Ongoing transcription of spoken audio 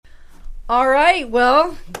All right.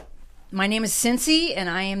 Well, my name is Cincy, and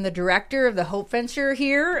I am the director of the Hope Venture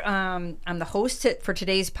here. I'm the host for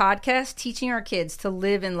today's podcast, Teaching Our Kids to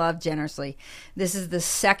Live and Love Generously. This is the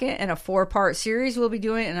second in a 4-part series we'll be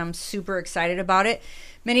doing, and I'm super excited about it.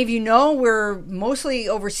 Many of you know we're mostly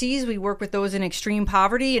overseas. We work with those in extreme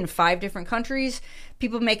poverty in 5 different countries,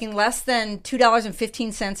 people making less than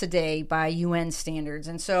 $2.15 a day by UN standards.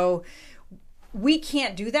 And so we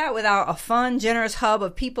can't do that without a fun, generous hub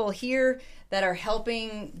of people here that are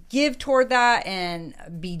helping give toward that and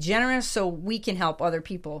be generous so we can help other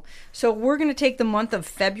people. So we're going to take the month of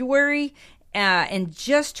February and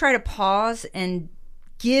just try to pause and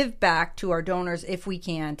give back to our donors if we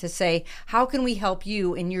can, to say, how can we help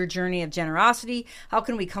you in your journey of generosity? How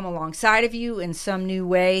can we come alongside of you in some new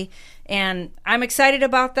way? And I'm excited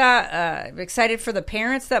about that. I'm excited for the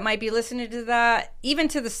parents that might be listening to that, even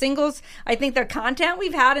to the singles. I think the content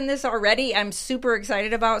we've had in this already, I'm super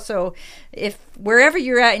excited about. So if wherever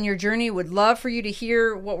you're at in your journey, would love for you to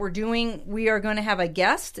hear what we're doing. We are going to have a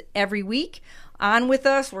guest every week on with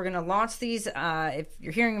us. We're going to launch these, if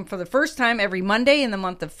you're hearing them for the first time, every Monday in the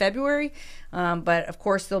month of February. But of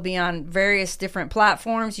course, they'll be on various different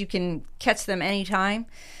platforms. You can catch them anytime.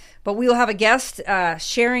 But we will have a guest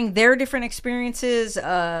sharing their different experiences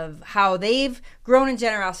of how they've grown in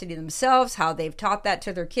generosity themselves, how they've taught that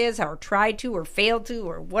to their kids, how tried to or failed to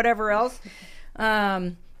or whatever else.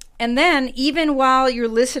 And then even while you're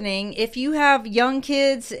listening, if you have young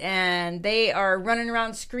kids and they are running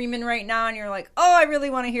around screaming right now and you're like, oh, I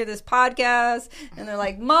really want to hear this podcast. And they're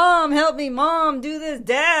like, Mom, help me. Mom, do this.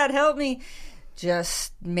 Dad, help me.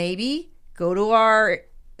 Just maybe go to our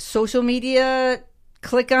social media,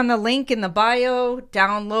 click on the link in the bio,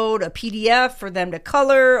 download a PDF for them to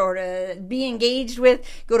color or to be engaged with.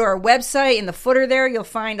 Go to our website. In the footer there, you'll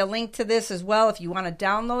find a link to this as well. If you want to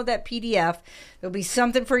download that PDF, there'll be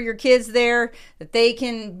something for your kids there that they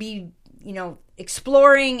can be,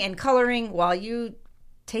 exploring and coloring while you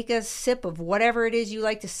take a sip of whatever it is you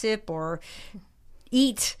like to sip or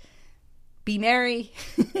eat. Be merry,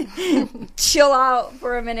 chill out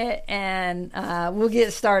for a minute, and we'll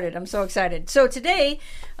get started. I'm so excited. So today,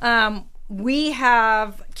 we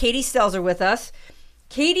have Katie Stelzer with us.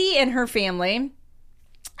 Katie and her family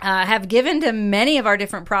have given to many of our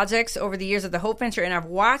different projects over the years of the Hope Venture, and I've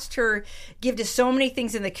watched her give to so many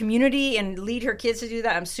things in the community and lead her kids to do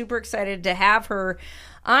that. I'm super excited to have her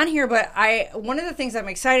on here. But one of the things I'm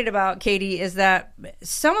excited about, Katie, is that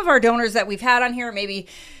some of our donors that we've had on here, maybe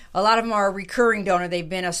a lot of them are a recurring donor. They've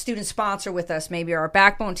been a student sponsor with us, maybe, or our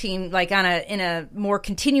backbone team, like in a more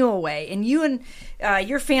continual way. And you and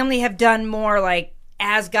your family have done more like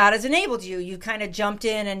as God has enabled you. You kind of jumped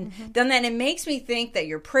in and done that. And it makes me think that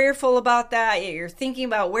you're prayerful about that. You're thinking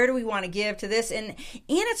about where do we want to give to this. And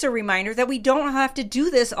it's a reminder that we don't have to do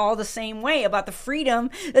this all the same way, about the freedom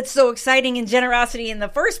that's so exciting in generosity in the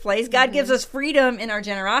first place. God gives us freedom in our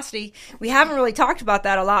generosity. We haven't really talked about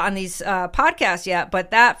that a lot on these podcasts yet, but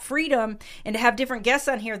that freedom, and to have different guests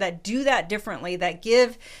on here that do that differently, that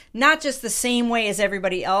give not just the same way as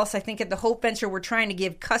everybody else. I think at the Hope Venture, we're trying to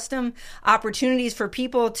give custom opportunities for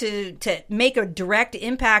people to make a direct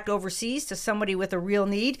impact overseas to somebody with a real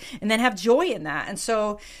need, and then have joy in that. And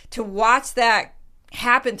so to watch that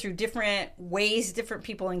happen through different ways, different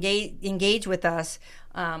people engage with us.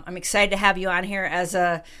 I'm excited to have you on here as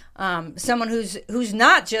a someone who's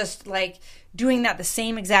not just like doing that the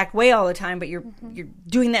same exact way all the time, but you're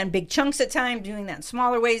doing that in big chunks at time, doing that in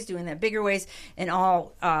smaller ways, doing that bigger ways, and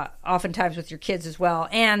all oftentimes with your kids as well.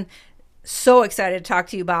 And so excited to talk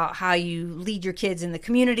to you about how you lead your kids in the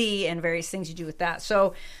community and various things you do with that.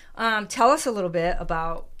 So tell us a little bit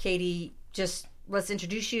about Katie. Just let's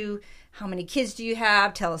introduce you. How many kids do you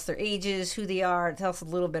have? Tell us their ages, who they are. Tell us a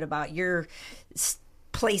little bit about your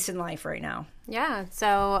place in life right now. Yeah.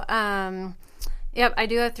 So, yep, I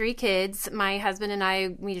do have 3 kids. My husband and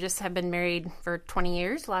I, we just have been married for 20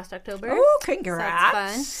 years last October. Oh, congrats. So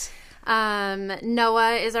that's fun.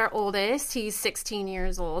 Noah is our oldest. He's 16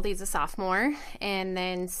 years old. He's a sophomore. And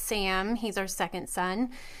then Sam, he's our second son.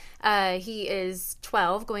 He is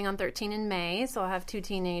 12, going on 13 in May, so I'll have 2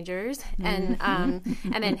 teenagers. And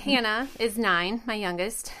then Hannah is 9, my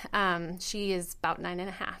youngest. She is about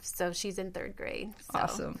 9.5, so she's in 3rd grade.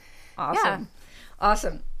 So.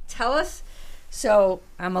 Awesome. Tell us, so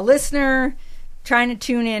I'm a listener, trying to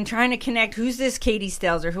tune in, trying to connect. Who's this Katie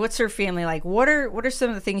Stelzer? What's her family like? What are some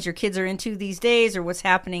of the things your kids are into these days, or what's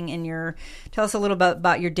happening in tell us a little bit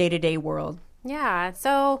about your day-to-day world. Yeah,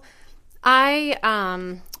 so I've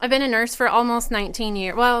been a nurse for almost 19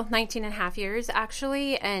 and a half years,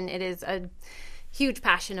 actually, and it is huge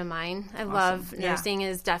passion of mine. I love nursing.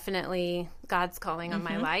 Is definitely God's calling on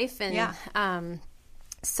my life. And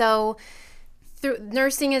so through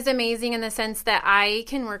nursing is amazing in the sense that I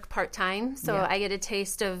can work part-time. So I get a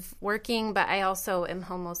taste of working, but I also am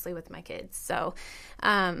home mostly with my kids. So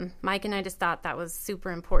Mike and I just thought that was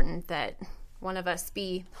super important that one of us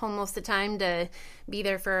be home most of the time to be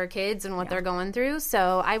there for our kids and what they're going through.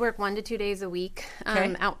 So I work 1 to 2 days a week,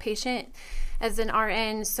 outpatient as an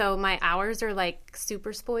RN. So my hours are like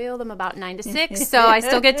super spoiled. I'm about 9 to 6. So I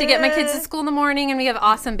still get to get my kids to school in the morning, and we have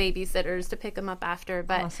awesome babysitters to pick them up after.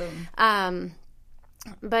 But,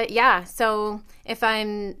 but yeah, so if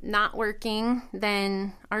I'm not working,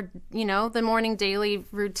 then the morning daily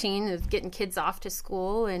routine of getting kids off to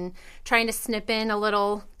school and trying to slip in a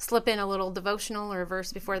little devotional or a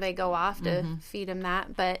verse before they go off to feed them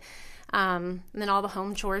that. But and then all the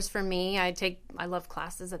home chores for me, I love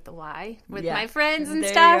classes at the Y with my friends and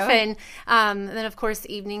stuff. And then of course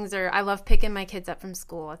evenings I love picking my kids up from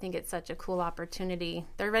school. I think it's such a cool opportunity.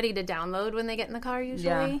 They're ready to download when they get in the car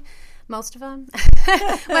usually. Most of them,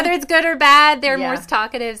 whether it's good or bad, they're more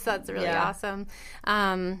talkative. So that's really awesome.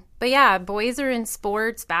 But yeah, boys are in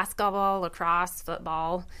sports, basketball, lacrosse,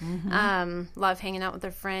 football. Love hanging out with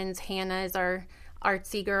their friends. Hannah is our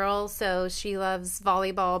artsy girl, so she loves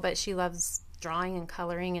volleyball, but she loves drawing and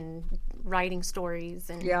coloring and writing stories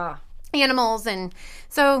and animals. And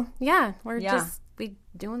so we're just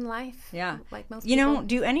doing life like most people.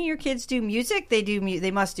 Do any of your kids do music?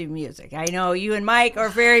 They must do music. I know you and Mike are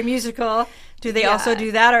very musical. Do they also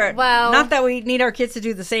do that? Or not that we need our kids to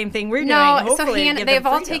do the same thing we're doing. Hopefully so they've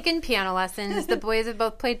all taken piano lessons. The boys have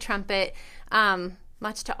both played trumpet.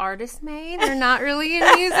 Much to our dismay, they're not really in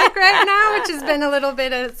music right now, which has been a little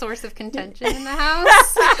bit a source of contention in the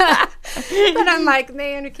house. But I'm like,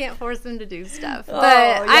 man, we can't force them to do stuff.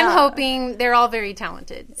 But I'm hoping they're all very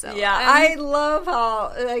talented. So I love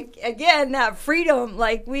how, again, that freedom.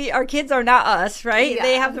 Our kids are not us, right?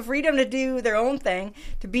 They have the freedom to do their own thing,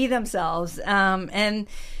 to be themselves, and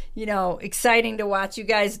exciting to watch you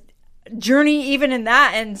guys journey even in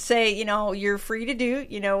that and say, you're free to do,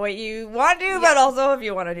 what you want to do, but also if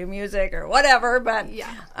you want to do music or whatever. But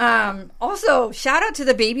also shout out to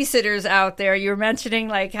the babysitters out there. You were mentioning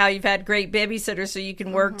how you've had great babysitters so you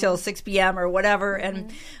can work till 6 p.m. or whatever.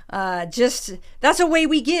 And just that's a way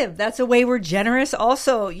we give. That's a way we're generous.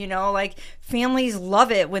 Also, families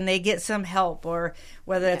love it when they get some help, or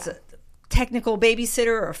whether it's a technical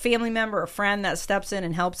babysitter or a family member or a friend that steps in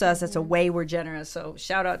and helps us. That's a way we're generous. So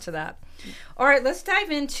shout out to that. All right, let's dive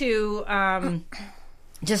into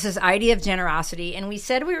just this idea of generosity. And we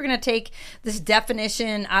said we were going to take this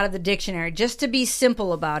definition out of the dictionary just to be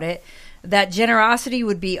simple about it, that generosity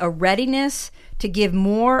would be a readiness to give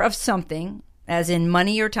more of something, as in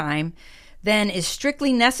money or time, than is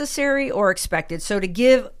strictly necessary or expected. So to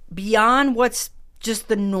give beyond what's just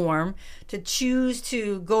the norm, to choose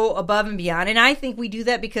to go above and beyond. And I think we do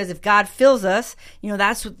that because if God fills us,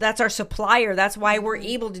 that's our supplier. That's why we're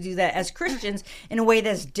able to do that as Christians in a way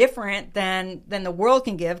that's different than the world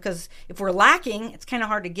can give. Because if we're lacking, it's kind of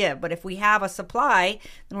hard to give. But if we have a supply,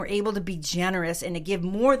 then we're able to be generous and to give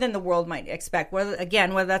more than the world might expect. Whether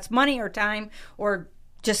that's money or time or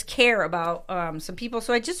just care about some people.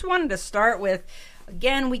 So I just wanted to start with,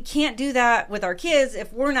 again, we can't do that with our kids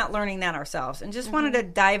if we're not learning that ourselves. And just wanted to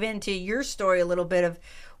dive into your story a little bit of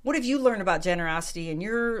what have you learned about generosity in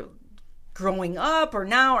your growing up or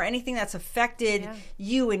now, or anything that's affected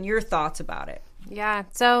you and your thoughts about it. Yeah.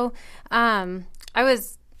 So I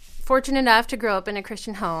was fortunate enough to grow up in a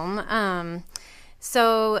Christian home.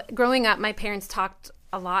 So growing up, my parents talked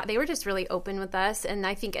a lot. They were just really open with us. And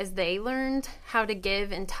I think as they learned how to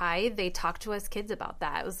give and tithe, they talked to us kids about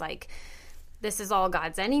that. It was like, this is all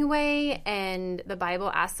God's anyway, and the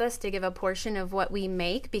Bible asks us to give a portion of what we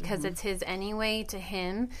make because it's His anyway to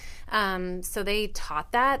Him. So they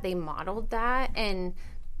taught that, they modeled that, and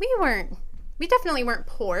we definitely weren't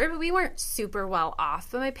poor, but we weren't super well off.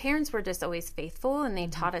 But my parents were just always faithful, and they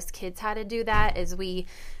taught us kids how to do that as we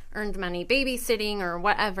earned money babysitting or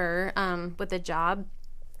whatever with a job.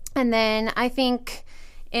 And then I think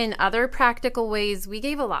in other practical ways, we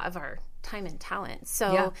gave a lot of our time and talent.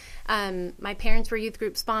 So my parents were youth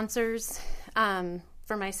group sponsors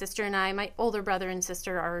for my sister and I. My older brother and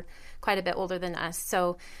sister are quite a bit older than us.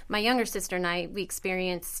 So my younger sister and I, we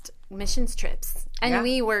experienced missions trips. And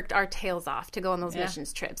we worked our tails off to go on those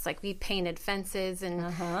missions trips. Like we painted fences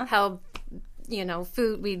and held,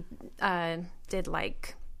 food. We did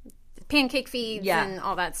like pancake feeds and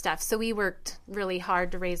all that stuff. So we worked really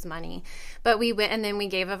hard to raise money. But we went, and then we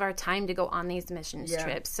gave of our time to go on these missions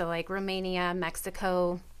trips. So like Romania,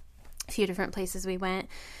 Mexico, few different places we went.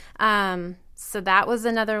 So that was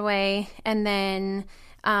another way. And then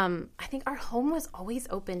I think our home was always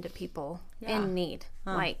open to people in need.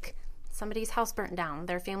 Like somebody's house burnt down.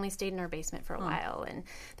 Their family stayed in our basement for a while. And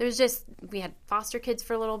we had foster kids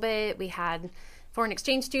for a little bit. We had foreign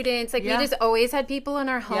exchange students. Like we just always had people in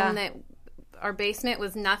our home that our basement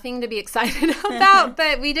was nothing to be excited about,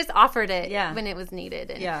 but we just offered it when it was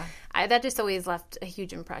needed. And that just always left a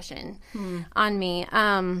huge impression on me.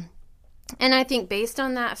 And I think based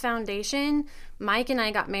on that foundation, Mike and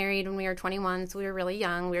I got married when we were 21, so we were really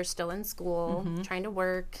young. We were still in school, trying to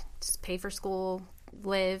work, just pay for school,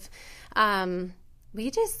 live.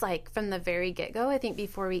 We just, like, from the very get-go, I think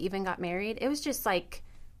before we even got married, it was just like,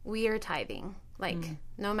 we are tithing. Like,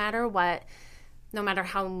 no matter what, no matter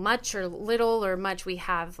how much or little or much we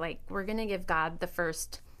have, like, we're going to give God the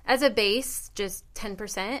first, as a base, just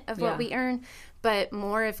 10% of what we earn, but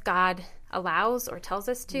more if God allows or tells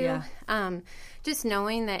us to. Just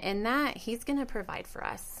knowing that in that, he's going to provide for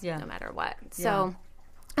us no matter what. So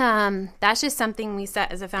that's just something we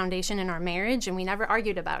set as a foundation in our marriage, and we never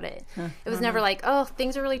argued about it. It was never like, oh,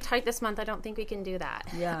 things are really tight this month, I don't think we can do that.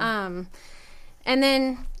 And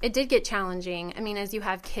then it did get challenging. I mean, as you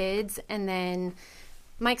have kids, and then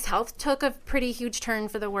Mike's health took a pretty huge turn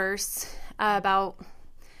for the worse about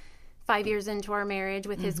 5 years into our marriage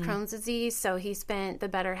with his Crohn's disease. So he spent the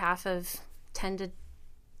better half of 10 to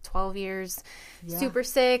 12 years super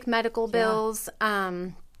sick, medical bills.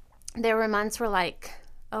 There were months where, like,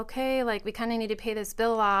 okay, like, we kind of need to pay this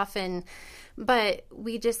bill off, but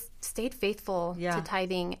we just stayed faithful to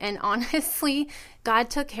tithing. And honestly, God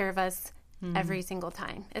took care of us every single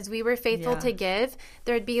time. As we were faithful to give,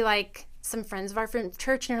 there'd be, like, some friends of our from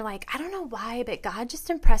church, and they're like, I don't know why, but God just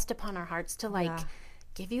impressed upon our hearts to, like,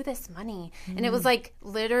 give you this money. And it was like,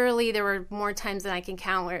 literally, there were more times than I can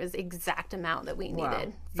count where it was the exact amount that we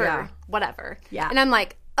needed for whatever. And I'm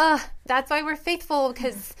like, that's why we're faithful,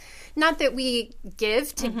 because not that we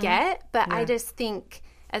give to get, but I just think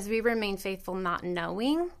as we remain faithful, not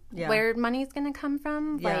knowing where money's going to come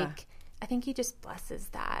from, like, I think he just blesses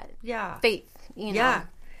that faith, you know?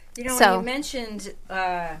 You know, when you mentioned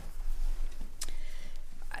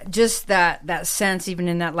just that sense, even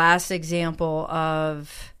in that last example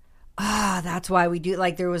of, that's why we do,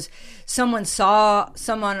 like, there was someone saw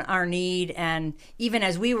our need, and even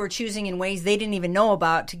as we were choosing in ways they didn't even know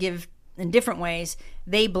about to give in different ways,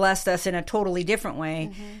 they blessed us in a totally different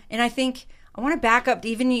way. And I think I want to back up to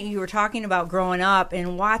even you were talking about growing up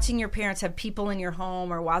and watching your parents have people in your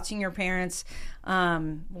home, or watching your parents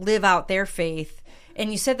live out their faith.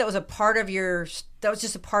 And you said that was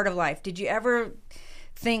just a part of life. Did you ever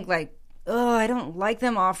think, like, oh, I don't like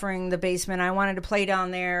them offering the basement, I wanted to play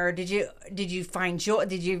down there? Or did you find joy?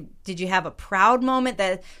 Did you have a proud moment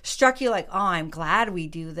that struck you, like, oh, I'm glad we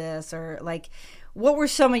do this? Or, like, what were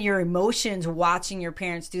some of your emotions watching your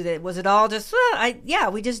parents do that? Was it all just,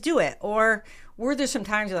 we just do it? Or were there some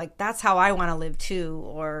times you're like, that's how I want to live too?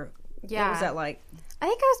 Or what was that like? I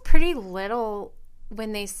think I was pretty little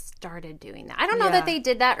when they started doing that. I don't know that they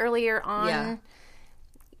did that earlier on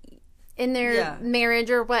in their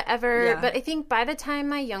marriage or whatever, but I think by the time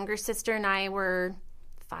my younger sister and I were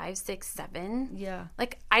 5, 6, 7,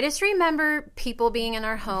 like, I just remember people being in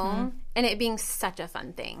our home and it being such a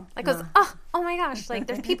fun thing. Like, it was, oh my gosh, like,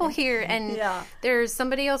 there's people here, and there's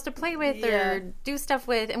somebody else to play with or do stuff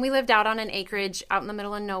with. And we lived out on an acreage out in the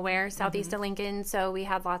middle of nowhere, southeast of Lincoln, so we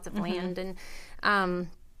had lots of land. And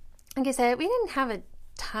like I said, we didn't have a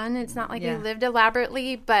ton. It's not like we lived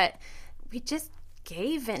elaborately, but we just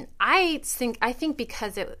gave. And I think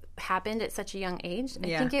because it happened at such a young age,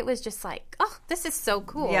 I think it was just like, oh, this is so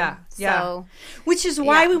cool. So, which is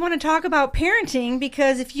why we want to talk about parenting,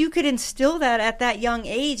 because if you could instill that at that young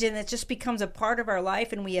age, and it just becomes a part of our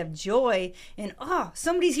life, and we have joy, and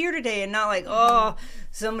somebody's here today, and not like,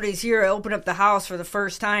 somebody's here, I open up the house for the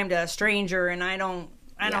first time to a stranger, and I don't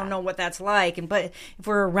know what that's like. But if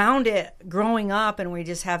we're around it growing up, and we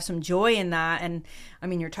just have some joy in that, and I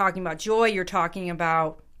mean, you're talking about joy, you're talking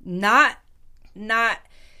about not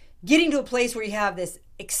getting to a place where you have this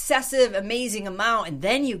excessive, amazing amount and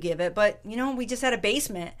then you give it. But, you know, we just had a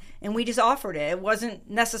basement and we just offered it. It wasn't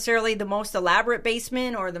necessarily the most elaborate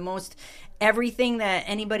basement or the most everything that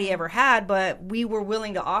anybody ever had, but we were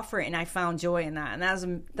willing to offer it, and I found joy in that.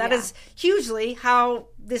 And that is hugely how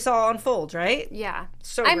this all unfolds, right? Yeah.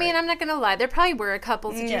 So I mean, I'm not going to lie. There probably were a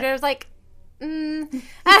couple situations I was like, we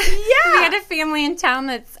had a family in town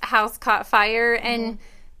that's house caught fire, and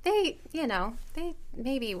they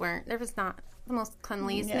maybe weren't. There was not the most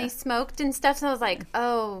cleanliest, and they smoked and stuff. So I was like,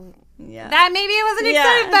 that maybe it wasn't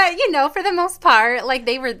exciting, but for the most part, like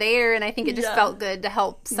they were there, and I think it just felt good to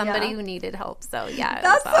help somebody who needed help. So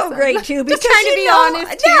that's awesome. So great too. Because just trying to be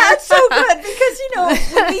honest. Yeah, it's so good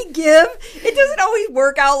because when we give, it doesn't always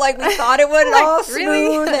work out like we thought it would. Like, all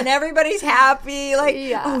smooth and everybody's happy. Like,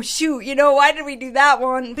 oh shoot, why did we do that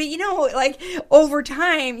one? But like over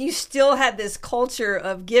time, you still had this culture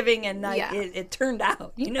of giving, and it turned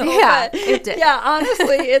out. It did. Yeah,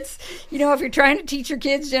 honestly, it's if you're trying to teach your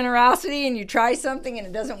kids generosity and you try something and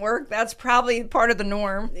it doesn't work, that's probably part of the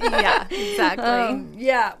norm. Yeah, exactly.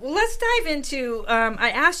 Well, let's dive into, I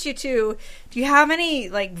asked you do you have any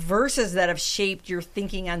like verses that have shaped your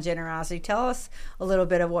thinking on generosity? Tell us a little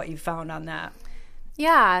bit of what you found on that.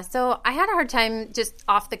 Yeah, so I had a hard time just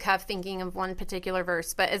off the cuff thinking of one particular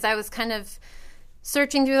verse, but as I was kind of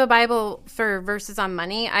searching through the Bible for verses on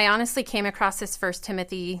money, I honestly came across this 1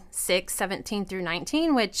 Timothy 6:17 through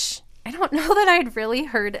 19, which I don't know that I'd really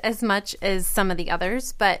heard as much as some of the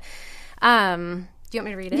others, but do you want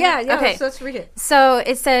me to read it? Yeah, okay. Let's read it. So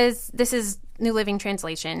it says, this is New Living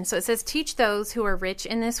Translation. So it says, teach those who are rich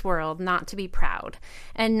in this world not to be proud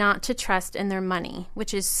and not to trust in their money,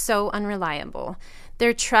 which is so unreliable.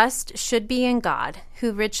 Their trust should be in God,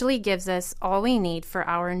 who richly gives us all we need for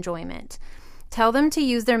our enjoyment. Tell them to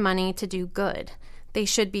use their money to do good. They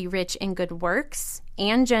should be rich in good works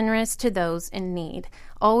and generous to those in need,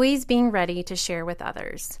 always being ready to share with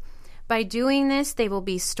others. By doing this, they will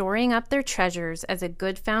be storing up their treasures as a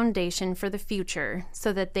good foundation for the future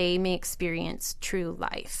so that they may experience true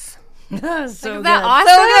life. So good. Awesome?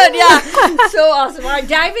 So good, yeah. So awesome. All right,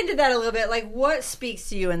 dive into that a little bit. Like, what speaks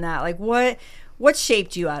to you in that? Like, what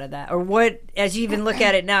shaped you out of that? Or what, as you even look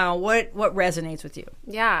at it now, what resonates with you?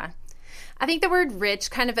 Yeah. I think the word rich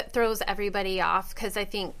kind of throws everybody off because I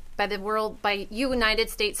think by United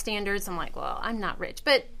States standards, I'm like, well, I'm not rich.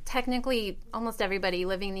 But technically, almost everybody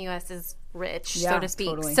living in the U.S. is rich, so to speak.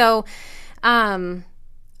 Totally. So I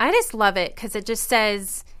just love it because it just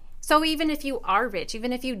says, so even if you are rich,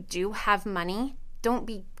 even if you do have money, don't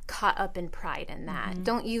be caught up in pride in that. Mm-hmm.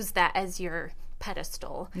 Don't use that as your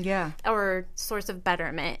pedestal or source of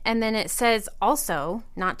betterment. And then it says also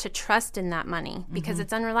not to trust in that money because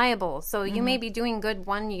it's unreliable. So you may be doing good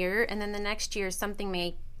one year and then the next year something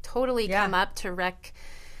may totally come up to wreck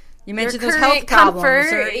you mentioned those health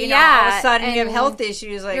problems or, all of a sudden you have health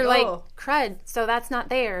issues you're like crud, so that's not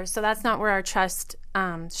there. So that's not where our trust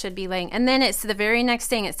should be laying. And then it's the very next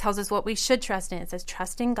thing, it tells us what we should trust in. It says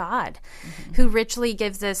trust in God who richly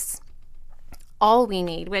gives us all we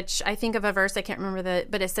need, which I think of a verse, I can't remember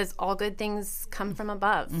but it says all good things come from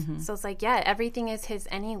above. So it's like, everything is his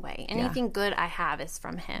anyway. Anything good I have is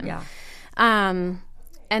from him.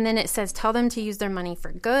 And then it says, tell them to use their money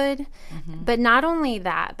for good. But not only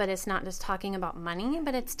that, but it's not just talking about money,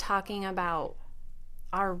 but it's talking about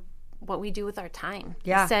what we do with our time.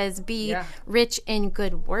 It says be rich in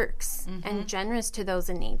good works and generous to those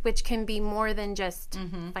in need, which can be more than just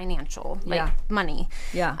financial, like money.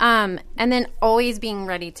 And then always being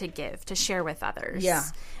ready to give, to share with others.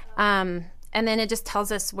 And then it just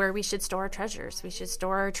tells us where we should store our treasures. We should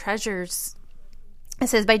store our treasures. It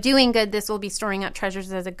says, by doing good, this will be storing up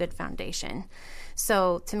treasures as a good foundation.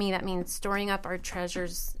 So to me, that means storing up our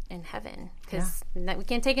treasures in heaven because we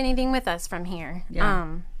can't take anything with us from here.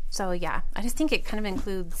 So, I just think it kind of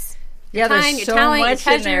includes your time, your talent, your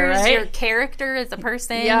treasures, there, right? Your character as a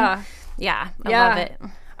person. I love it.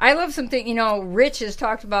 I love something, Rich has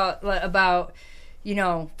talked about,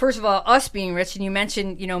 first of all, us being rich. And you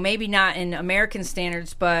mentioned, maybe not in American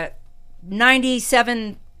standards, but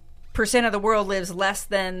 97% of the world lives less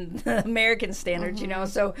than American standards,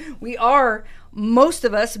 So we are,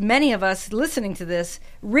 many of us listening to this,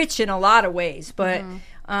 rich in a lot of ways. But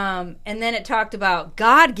and then it talked about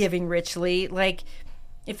God giving richly. Like,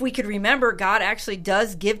 if we could remember, God actually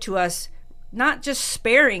does give to us, not just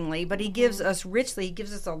sparingly, but he gives us richly. He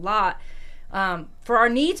gives us a lot for our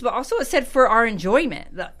needs, but also it said for our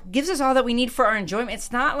enjoyment. Gives us all that we need for our enjoyment.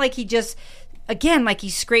 It's not like he just, again, like he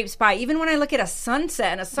scrapes by. Even when I look at a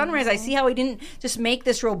sunset and a sunrise, I see how he didn't just make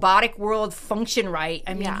this robotic world function right.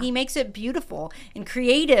 I mean, he makes it beautiful and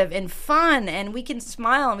creative and fun, and we can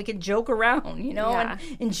smile and we can joke around, and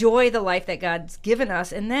enjoy the life that God's given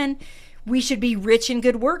us. And then we should be rich in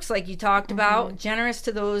good works, like you talked about, generous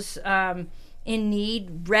to those in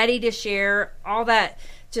need, ready to share, all that.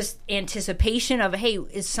 Just anticipation of, hey,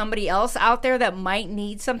 is somebody else out there that might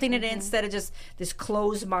need something today instead of just this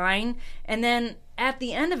closed mind? And then at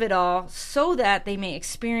the end of it all, so that they may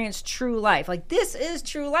experience true life. Like, this is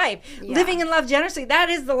true life. Living in love generously, that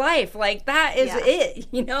is the life. Like, that is it,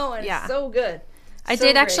 and it's so good. I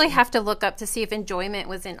did actually have to look up to see if enjoyment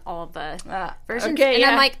was in all the versions. Okay, and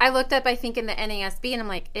I'm like, I looked up, I think, in the NASB, and I'm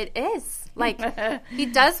like, it is. Like, he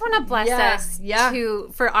does want to bless us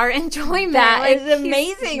for our enjoyment. That like, is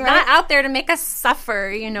amazing, he's right? not out there to make us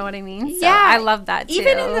suffer, you know what I mean? So Yeah. I love that, too.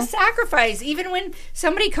 Even in the sacrifice, even when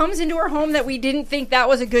somebody comes into our home that we didn't think that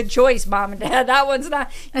was a good choice, Mom and Dad, that one's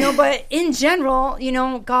not, but in general,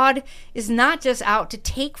 God is not just out to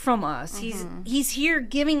take from us. He's here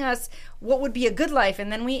giving us what would be a good life.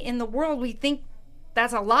 And then in the world, we think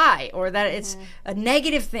that's a lie, or that it's a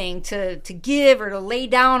negative thing to give or to lay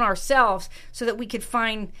down ourselves so that we could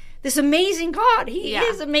find this amazing God. He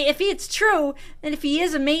is amazing. If it's true, and if he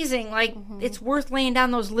is amazing, like it's worth laying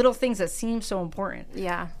down those little things that seem so important.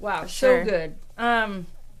 Yeah. Wow. So good.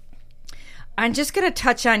 I'm just going to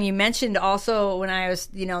touch on, you mentioned also when I was,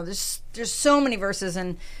 there's so many verses,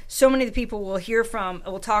 and so many of the people we'll hear from,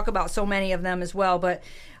 we'll talk about so many of them as well. But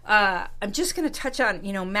I'm just going to touch on,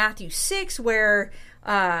 Matthew 6, where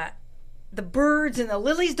the birds and the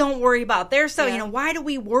lilies don't worry about their stuff. Why do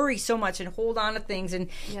we worry so much and hold on to things? And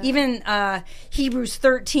even Hebrews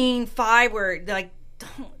 13:5, where like,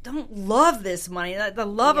 don't love this money. The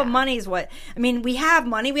love of money is what, we have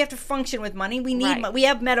money. We have to function with money. We need, we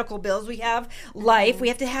have medical bills. We have life. We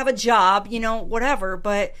have to have a job, whatever.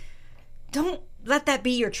 But don't let that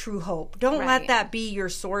be your true hope. Don't let that be your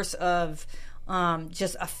source of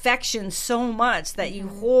just affection so much that you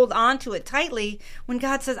hold on to it tightly when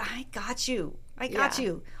God says, I got you. I got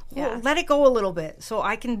you. Let it go a little bit so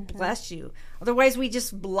I can bless you. Otherwise, we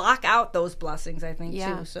just block out those blessings, I think,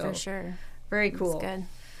 too. So for sure. Very cool. That's good.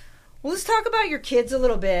 Well, let's talk about your kids a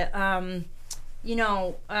little bit. Tell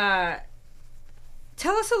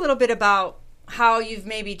us a little bit about how you've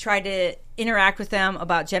maybe tried to interact with them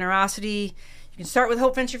about generosity. You can start with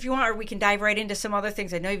Hope Venture if you want, or we can dive right into some other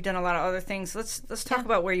things. I know you've done a lot of other things. Let's talk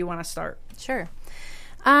about where you want to start. Sure.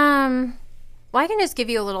 Well, I can just give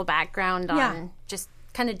you a little background on just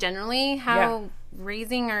kind of generally how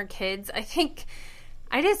raising our kids. I think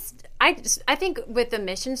with the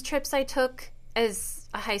missions trips I took as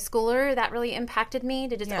a high schooler, that really impacted me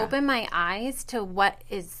to just open my eyes to what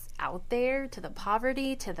is out there, to the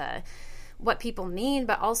poverty, to what people need,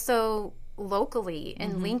 but also locally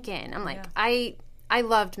in Lincoln. I'm like, I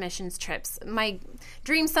loved missions trips. My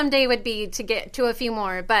dream someday would be to get to a few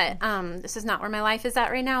more, but this is not where my life is at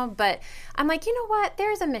right now. But I'm like, you know what?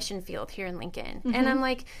 There's a mission field here in Lincoln. And I'm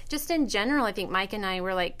like, just in general, I think Mike and I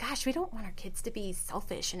were like, gosh, we don't want our kids to be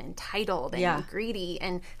selfish and entitled and greedy.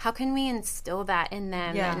 And how can we instill that in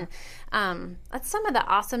them? And that's some of the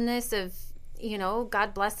awesomeness of,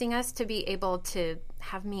 God blessing us to be able to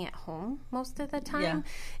have me at home most of the time,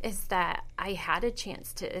 is that I had a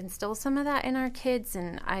chance to instill some of that in our kids,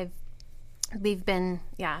 and it's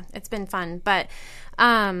been fun. But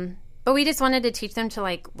we just wanted to teach them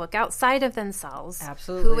to look outside of themselves.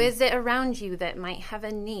 Absolutely. Who is it around you that might have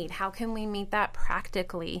a need? How can we meet that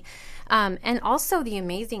practically? And also the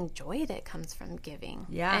amazing joy that comes from giving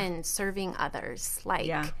and serving others.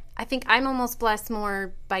 I think I'm almost blessed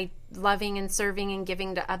more by loving and serving and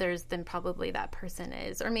giving to others than probably that person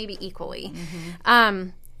is, or maybe equally.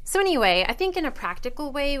 So anyway, I think in a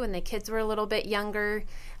practical way, when the kids were a little bit younger,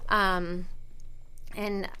 and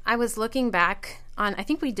I was looking back on, I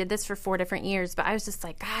think we did this for 4 different years, but I was just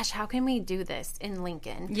like, gosh, how can we do this in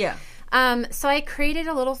Lincoln? Yeah. So I created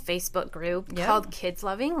a little Facebook group called Kids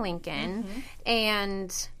Loving Lincoln,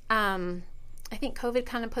 and I think COVID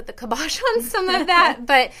kind of put the kibosh on some of that,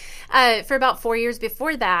 but for about 4 years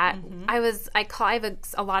before that, I have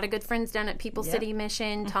a lot of good friends down at People City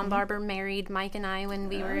Mission. Tom Barber married Mike and I when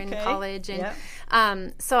we were in college,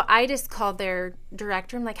 and so I just called their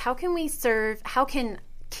director. I'm like, how can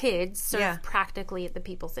kids serve practically at the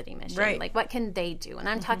People City Mission? Like, what can they do? And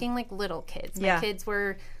I'm talking like little kids. My kids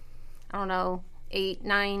were, I don't know, 8,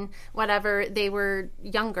 9, whatever. They were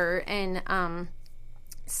younger, and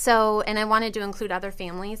and I wanted to include other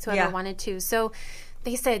families, whoever wanted to. So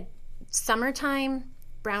they said, summertime,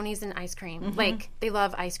 brownies and ice cream. They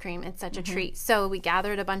love ice cream. It's such a treat. So we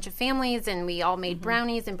gathered a bunch of families, and we all made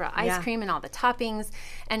brownies and brought ice cream and all the toppings,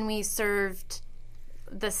 and we served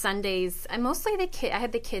the Sundays. And mostly I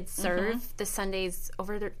had the kids serve the Sundays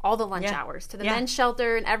over all the lunch hours to the men's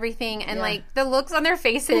shelter and everything. And the looks on their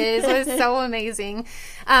faces was so amazing.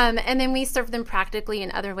 And then we served them practically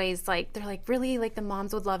in other ways. They're like, really, the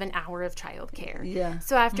moms would love an hour of childcare. Yeah.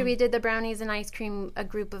 So after we did the brownies and ice cream, a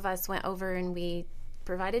group of us went over and we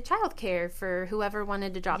provided childcare for whoever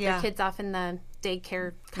wanted to drop their kids off in the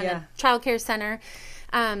daycare kind of childcare center.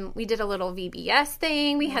 We did a little VBS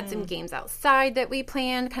thing. We had some games outside that we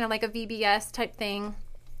planned, kind of like a VBS type thing.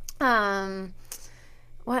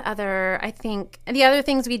 What other, I think, the other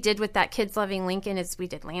things we did with that Kids Loving Lincoln is we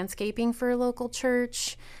did landscaping for a local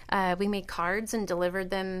church. We made cards and delivered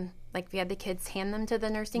them. Like, we had the kids hand them to the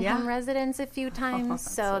nursing home residents a few times.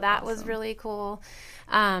 So that was really cool.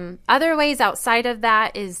 Other ways outside of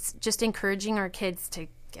that is just encouraging our kids to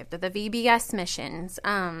give to the VBS missions.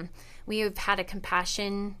 We've had a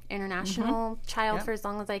Compassion International child for as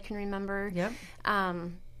long as I can remember.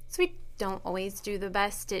 So we don't always do the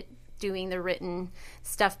best at doing the written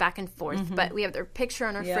stuff back and forth, but we have their picture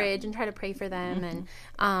on our fridge and try to pray for them.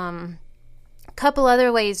 And a couple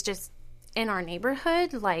other ways just in our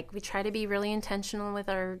neighborhood, like we try to be really intentional with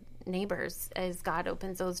our neighbors as God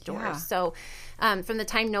opens those doors. So from the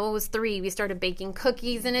time Noah was 3, we started baking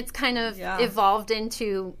cookies, and it's kind of evolved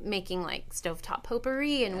into making like stovetop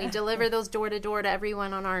potpourri, and we deliver those door to door to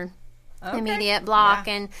everyone on our immediate block,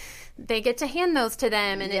 and they get to hand those to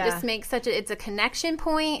them, and it just makes it's a connection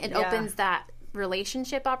point. It opens that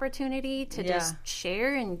relationship opportunity to just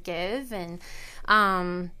share and give. And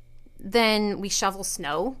then we shovel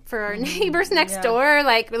snow for our neighbors next door.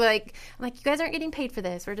 Like, I'm like, you guys aren't getting paid for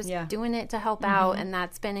this. We're just doing it to help out, and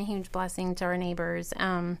that's been a huge blessing to our neighbors.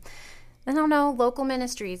 Then I don't know, local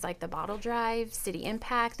ministries like the Bottle Drive, City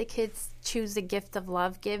Impact, the kids choose a gift of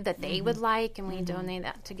love give that they would like, and we donate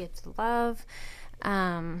that to Gifts of Love.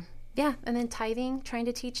 And then tithing, trying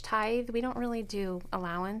to teach tithe. We don't really do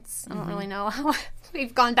allowance. I don't really know how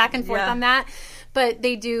we've gone back and forth on that, but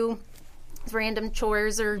they do random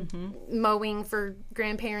chores or mowing for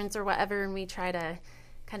grandparents or whatever, and we try to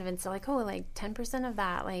kind of instill like 10% of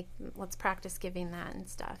that, like let's practice giving that and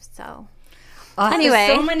stuff. So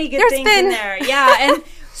anyway, so many good things in there. And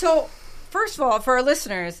so first of all, for our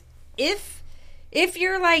listeners, if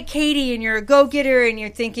you're like Katie and you're a go-getter and you're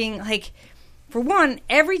thinking like, for one,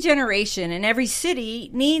 every generation and every city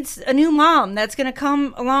needs a new mom that's going to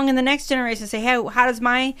come along in the next generation and say, hey, how does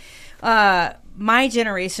my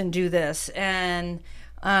generation do this? And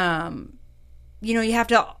you have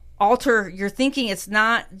to alter your thinking. It's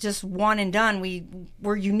not just one and done.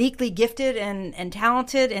 We're uniquely gifted and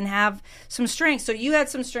talented and have some strengths. So you had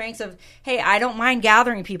some strengths of, hey, I don't mind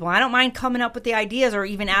gathering people. I don't mind coming up with the ideas or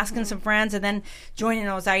even asking some friends and then joining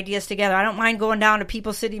those ideas together. I don't mind going down to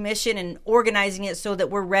People City Mission and organizing it so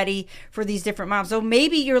that we're ready for these different moms. So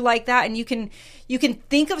maybe you're like that, and you can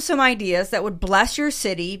think of some ideas that would bless your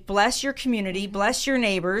city, bless your community, bless your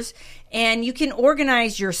neighbors, and you can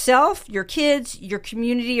organize yourself, your kids, your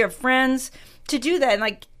community, your friends to do that. And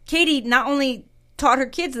like Katie not only taught her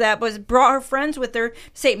kids that, but brought her friends with her to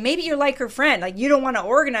say, maybe you're like her friend. Like, you don't want to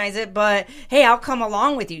organize it, but hey, I'll come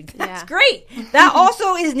along with you. That's great. That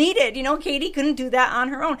also is needed. Katie couldn't do that on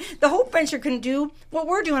her own. The Hope Venture couldn't do what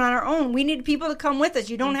we're doing on our own. We need people to come with us.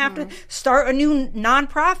 You don't have to start a new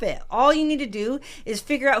nonprofit. All you need to do is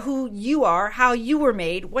figure out who you are, how you were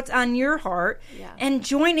made, what's on your heart, and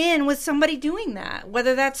join in with somebody doing that.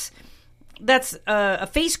 Whether that's a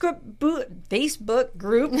Facebook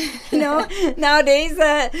group, nowadays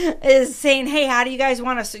that is saying, hey, how do you guys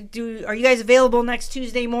want us to do? Are you guys available next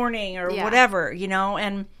Tuesday morning or whatever,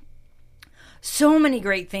 and so many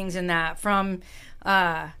great things in that from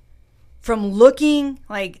looking,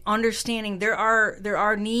 like understanding there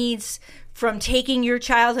are needs, from taking your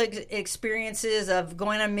childhood experiences of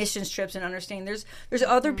going on mission trips and understanding there's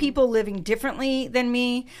other people living differently than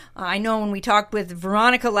me. I know when we talked with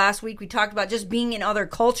Veronica last week, we talked about just being in other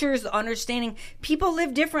cultures, understanding people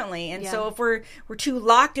live differently. And so if we're too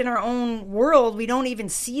locked in our own world, we don't even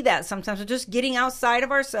see that sometimes. So just getting outside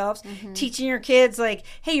of ourselves, teaching your kids like,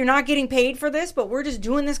 hey, you're not getting paid for this, but we're just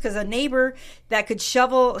doing this because a neighbor that could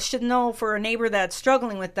shovel should know, for a neighbor that's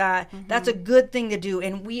struggling with that, that's a good thing to do.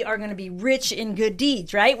 And we are going to be rich in good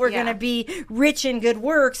deeds, right? We're going to be rich in good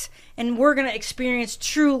works, and we're going to experience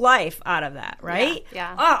true life out of that, right?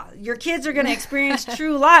 Your kids are going to experience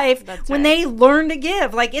true life when they learn to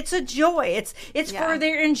give. Like, it's a joy. It's for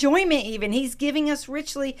their enjoyment even. He's giving us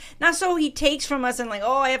richly, not so he takes from us and like,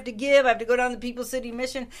 oh, I have to give, I have to go down to the People City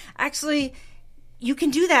Mission. Actually, you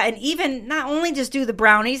can do that. And even not only just do the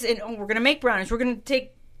brownies, and we're going to make brownies, we're going to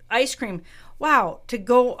take ice cream. Wow, to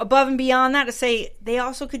go above and beyond that, to say they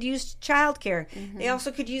also could use childcare. They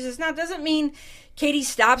also could use this. Now, it doesn't mean Katie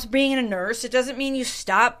stops being a nurse. It doesn't mean you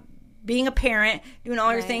stop being a parent, doing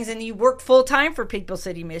all your things, and you work full time for People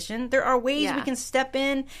City Mission. There are ways we can step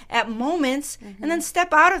in at moments and then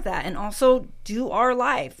step out of that and also do our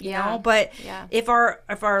life, you know. But if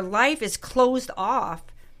our life is closed off,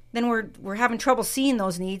 then we're having trouble seeing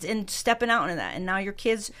those needs and stepping out into that. And now your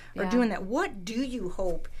kids are doing that. What do you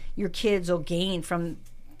hope your kids will gain from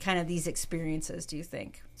kind of these experiences, do you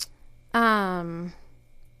think? Gosh,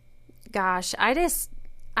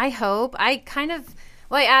 I hope,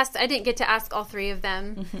 Well, I didn't get to ask all three of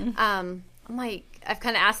them. I'm like, I've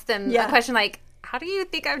kind of asked them a question like, how do you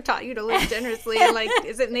think I've taught you to live generously? Like,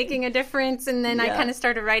 is it making a difference? And then I kind of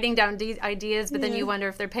started writing down ideas, but then you wonder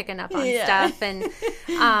if they're picking up on stuff. And,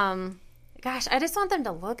 gosh, I just want them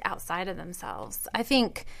to look outside of themselves. I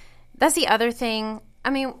think that's the other thing. I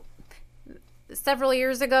mean, several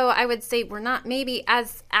years ago, I would say we're not maybe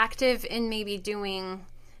as active in maybe doing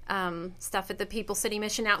stuff at the People City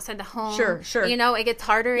Mission outside the home. Sure. You know, it gets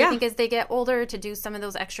harder, I think, as they get older to do some of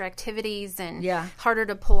those extra activities and harder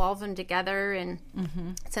to pull all of them together. And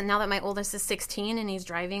so now that my oldest is 16 and he's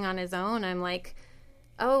driving on his own, I'm like,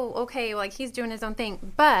 oh, okay, like he's doing his own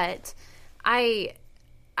thing. But I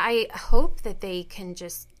hope that they can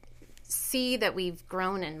just see that we've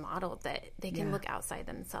grown and modeled that they can look outside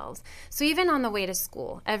themselves. So even on the way to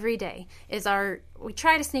school, every day we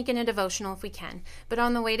try to sneak in a devotional if we can, but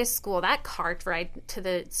on the way to school, that cart ride to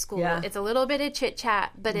the school, it's a little bit of chit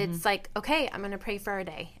chat, but it's like, okay, I'm going to pray for our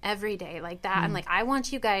day every day like that. I'm like, I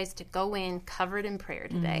want you guys to go in covered in prayer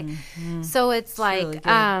today. So it's like,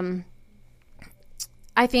 really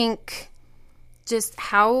I think just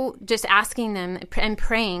asking them and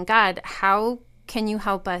praying, God, how can you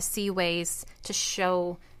help us see ways to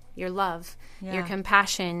show your love, your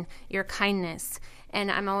compassion, your kindness?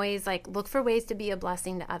 And I'm always like, look for ways to be a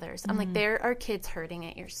blessing to others. I'm like, there are kids hurting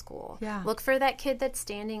at your school. Look for that kid that's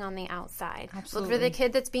standing on the outside. Look for the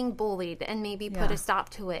kid that's being bullied and maybe put a stop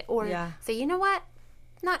to it. Or say, you know what?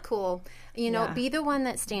 Not cool. You know, be the one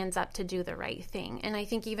that stands up to do the right thing. And I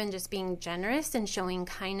think even just being generous and showing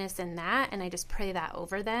kindness in that, and I just pray that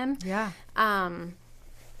over them.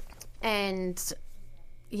 And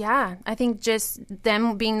I think just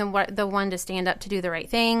them being the one to stand up to do the right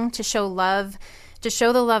thing, to show love, to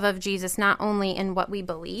show the love of Jesus, not only in what we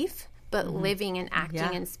believe, but living and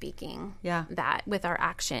acting and speaking that with our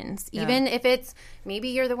actions. Even if it's, maybe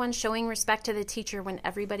you're the one showing respect to the teacher when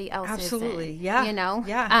everybody else isn't. You know?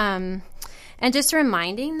 And just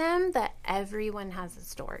reminding them that everyone has a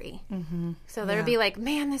story. So they'll be like,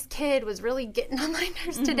 man, this kid was really getting on my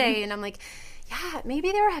nerves today. And I'm like, yeah,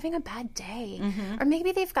 maybe they were having a bad day. Or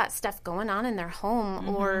maybe they've got stuff going on in their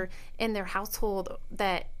home or in their household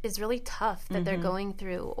that is really tough that they're going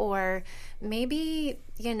through. Or maybe,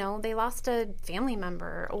 you know, they lost a family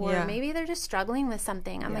member. Or maybe they're just struggling with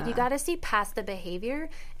something. I'm like, you got to see past the behavior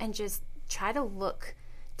and just try to look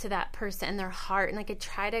to that person and their heart. And like, I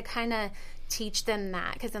try to kind of teach them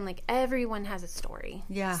that, because I'm like, everyone has a story.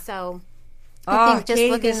 So I think just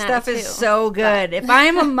Katie, looking this at stuff it is so good. If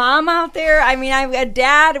I'm a mom out there, I mean, I'm a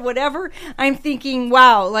dad, whatever, I'm thinking,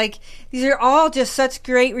 wow, like, these are all just such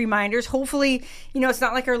great reminders. Hopefully, you know, it's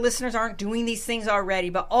not like our listeners aren't doing these things already,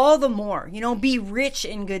 but all the more, you know, be rich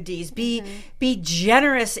in good deeds, be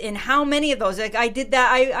generous in how many of those. Like, I did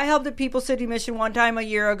that. I helped at People City Mission one time a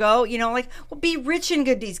year ago, you know, like, well, be rich in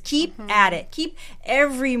good deeds. Keep at it. Keep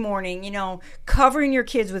every morning, you know, covering your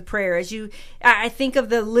kids with prayer. I think of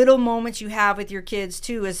the little moments you have with your kids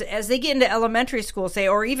too, as they get into elementary school, say,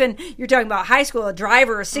 or even you're talking about high school, a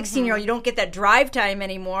driver, a 16-year-old, you don't get that drive time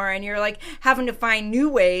anymore, and you're like having to find new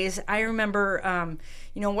ways. I remember,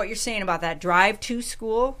 you know, what you're saying about that drive to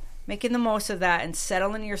school, making the most of that and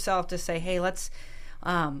settling yourself to say, hey, let's,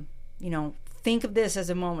 you know, think of this as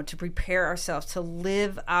a moment to prepare ourselves to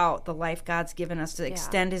live out the life God's given us, to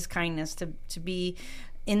extend his kindness, to be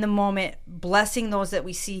in the moment, blessing those that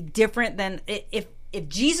we see different than if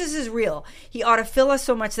Jesus is real, he ought to fill us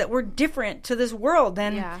so much that we're different to this world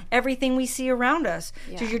than everything we see around us.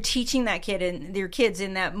 So you're teaching that kid and your kids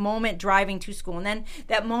in that moment driving to school. And then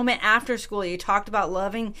that moment after school, you talked about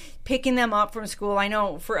loving, picking them up from school. I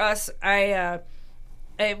know for us,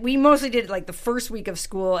 we mostly did like the first week of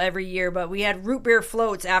school every year, but we had root beer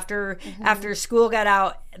floats after school got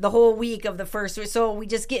out the whole week of the first week. So we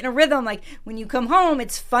just get in a rhythm. Like, when you come home,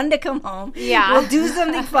 it's fun to come home. We'll do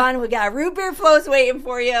something fun. We got root beer floats waiting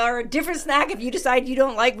for you, or a different snack if you decide you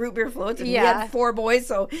don't like root beer floats. And we had 4 boys,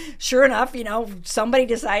 so sure enough, you know, somebody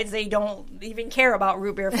decides they don't even care about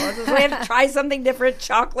root beer floats. So we have to try something different,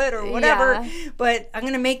 chocolate or whatever. But I'm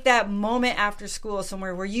going to make that moment after school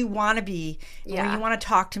somewhere where you want to be, where you want to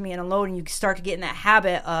talk to me and unload, and you start to get in that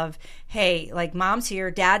habit of, hey, like, mom's here,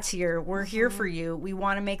 dad's here, we're here for you. We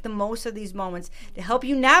want to make the most of these moments to help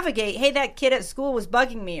you navigate. Hey, that kid at school was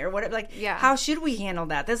bugging me, or whatever. Like, how should we handle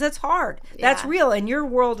that? That's hard. That's real in your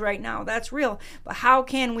world right now. That's real. But how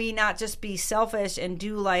can we not just be selfish and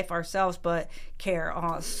do life ourselves, but care?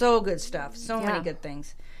 Oh, so good stuff. So many good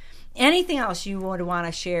things. Anything else you would want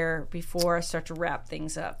to share before I start to wrap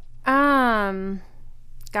things up?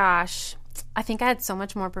 Gosh, I think I had so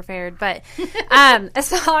much more prepared, but as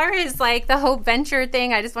far as like the Hope Venture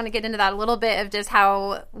thing, I just want to get into that a little bit of just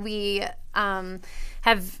how we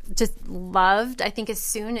have just loved. I think as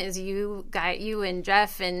soon as you and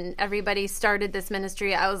Jeff and everybody started this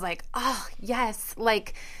ministry, I was like, oh yes,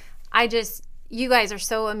 like you guys are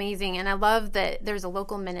so amazing, and I love that there's a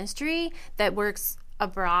local ministry that works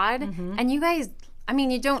abroad, and you guys, I mean,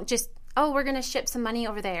 you don't just, oh, we're going to ship some money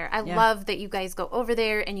over there. I love that you guys go over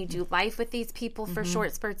there and you do life with these people for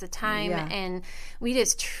short spurts of time. And we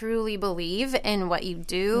just truly believe in what you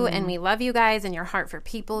do. And we love you guys and your heart for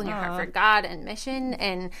people and your heart for God and mission.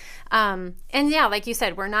 And yeah, like you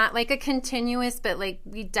said, we're not like a continuous, but like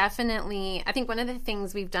we definitely, I think one of the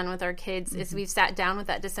things we've done with our kids is we've sat down with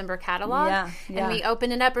that December catalog and we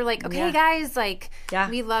open it up. We're like, okay, guys, like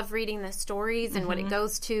we love reading the stories and what it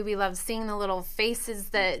goes to. We love seeing the little faces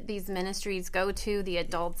that these ministries go to, the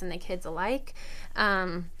adults and the kids alike.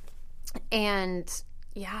 And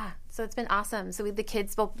yeah, so it's been awesome. So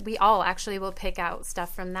we all actually will pick out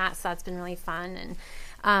stuff from that. So that's been really fun.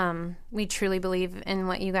 And we truly believe in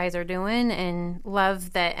what you guys are doing and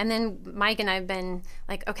love that. And then Mike and I have been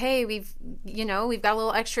like, okay, we've got a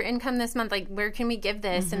little extra income this month. Like, where can we give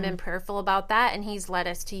this? And been prayerful about that. And he's led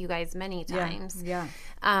us to you guys many times.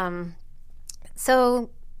 So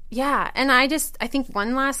yeah, and I think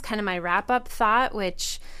one last kind of my wrap-up thought,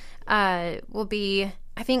 which will be,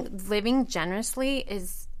 I think living generously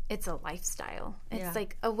it's a lifestyle. It's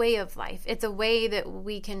like a way of life. It's a way that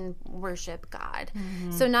we can worship God.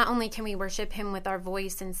 So not only can we worship him with our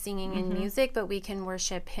voice and singing and music, but we can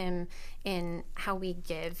worship him in how we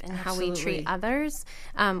give and how we treat others.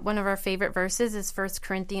 One of our favorite verses is 1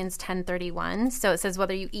 Corinthians 10:31. So it says,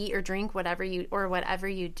 whether you eat or drink, whatever you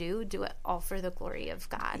do, do it all for the glory of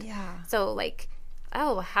God. Yeah. So like,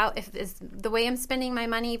 if it's the way I'm spending my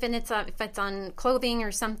money, even if it's on clothing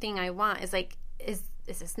or something I want, is like,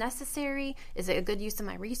 is this necessary? Is it a good use of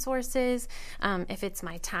my resources? If it's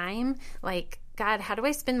my time, like, God, how do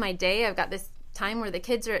I spend my day? I've got this time where the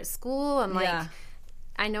kids are at school. I'm like,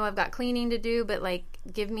 I know I've got cleaning to do, but like,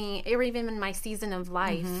 give me, or even in my season of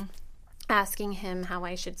life, asking him how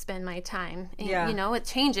I should spend my time. And, it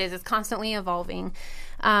changes. It's constantly evolving.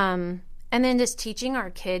 And then just teaching our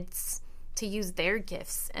kids to use their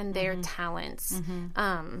gifts and their talents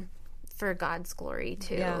for God's glory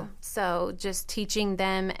too. So just teaching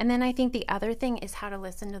them. And then I think the other thing is how to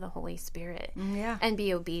listen to the Holy Spirit and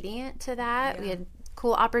be obedient to that. We had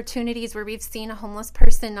cool opportunities where we've seen a homeless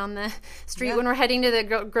person on the street when we're heading to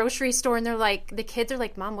the grocery store, and the kids are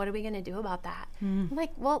like, Mom, what are we going to do about that? I'm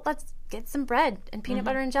like, well, let's get some bread and peanut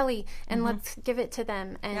butter and jelly and let's give it to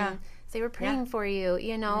them. And they were praying for you,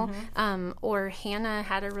 or Hannah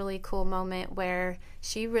had a really cool moment where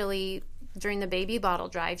she really, during the baby bottle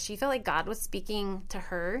drive, she felt like God was speaking to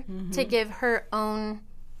her to give her own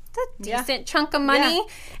decent chunk of money.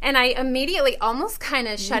 And I immediately almost kind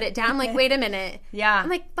of shut it down. Like, wait a minute. I'm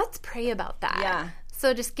like, let's pray about that.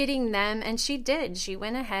 So just getting them, and she did. She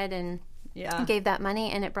went ahead and gave that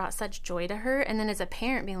money, and it brought such joy to her. And then as a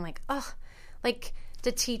parent being like, oh, like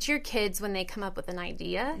to teach your kids when they come up with an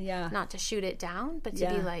idea, not to shoot it down, but to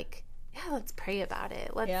be like, let's pray about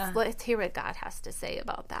it. Let's hear what God has to say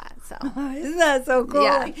about that. So isn't that so cool?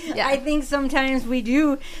 I think sometimes we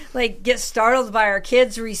do like get startled by our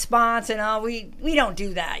kids' response, and we don't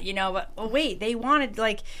do that, but wait, they wanted,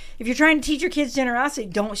 like, if you're trying to teach your kids generosity,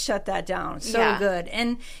 don't shut that down. So good.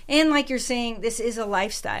 And like you're saying, this is a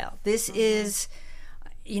lifestyle. This is,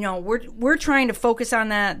 we're trying to focus on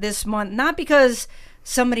that this month, not because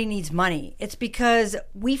somebody needs money. It's because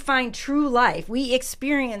we find true life. We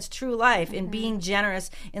experience true life in being generous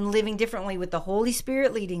and living differently with the Holy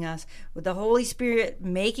Spirit leading us, with the Holy Spirit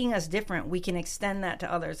making us different. We can extend that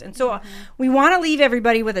to others. And so we want to leave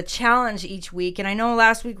everybody with a challenge each week. And I know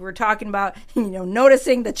last week we were talking about,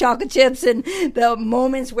 noticing the chocolate chips and the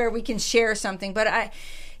moments where we can share something. But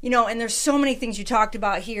and there's so many things you talked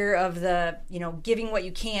about here of the, giving what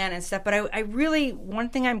you can and stuff. But I really, one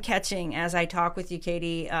thing I'm catching as I talk with you,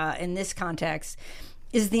 Katie, in this context,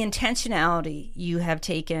 is the intentionality you have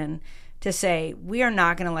taken to say, we are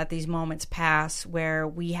not going to let these moments pass where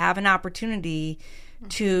we have an opportunity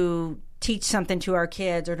to teach something to our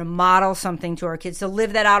kids or to model something to our kids, to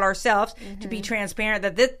live that out ourselves, to be transparent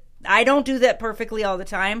that I don't do that perfectly all the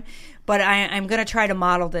time, but I'm going to try to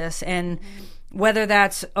model this. And whether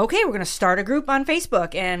that's, okay, we're going to start a group on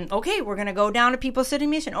Facebook, and okay, we're going to go down to People City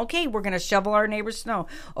Mission. Okay, we're going to shovel our neighbor's snow.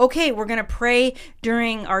 Okay, we're going to pray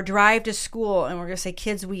during our drive to school, and we're going to say,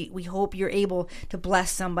 kids, we hope you're able to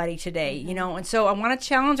bless somebody today, And so I want to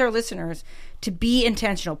challenge our listeners to be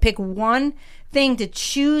intentional. Pick one thing to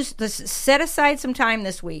choose, set aside some time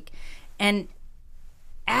this week And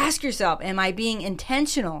ask yourself, am I being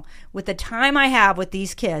intentional with the time I have with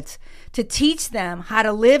these kids to teach them how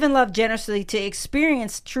to live and love generously, to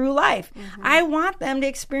experience true life? I want them to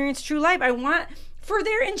experience true life. I want for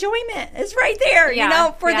their enjoyment. It's right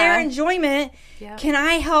there, for their enjoyment. Yeah. Can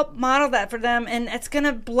I help model that for them? And it's going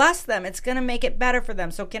to bless them. It's going to make it better for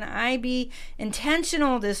them. So can I be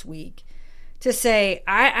intentional this week to say,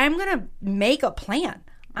 I'm going to make a plan.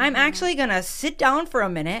 I'm actually going to sit down for a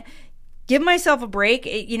minute, give myself a break,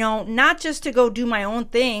 not just to go do my own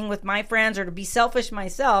thing with my friends or to be selfish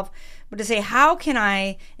myself, but to say, how can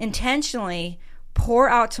I intentionally pour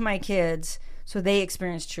out to my kids so they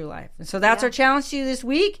experience true life? And so that's our challenge to you this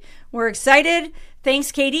week. We're excited.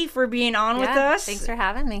 Thanks, Katie, for being on with us. Thanks for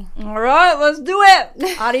having me. All right, let's do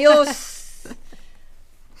it. Adios.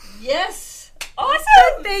 Yes.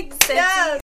 Awesome. Thanks. Yes.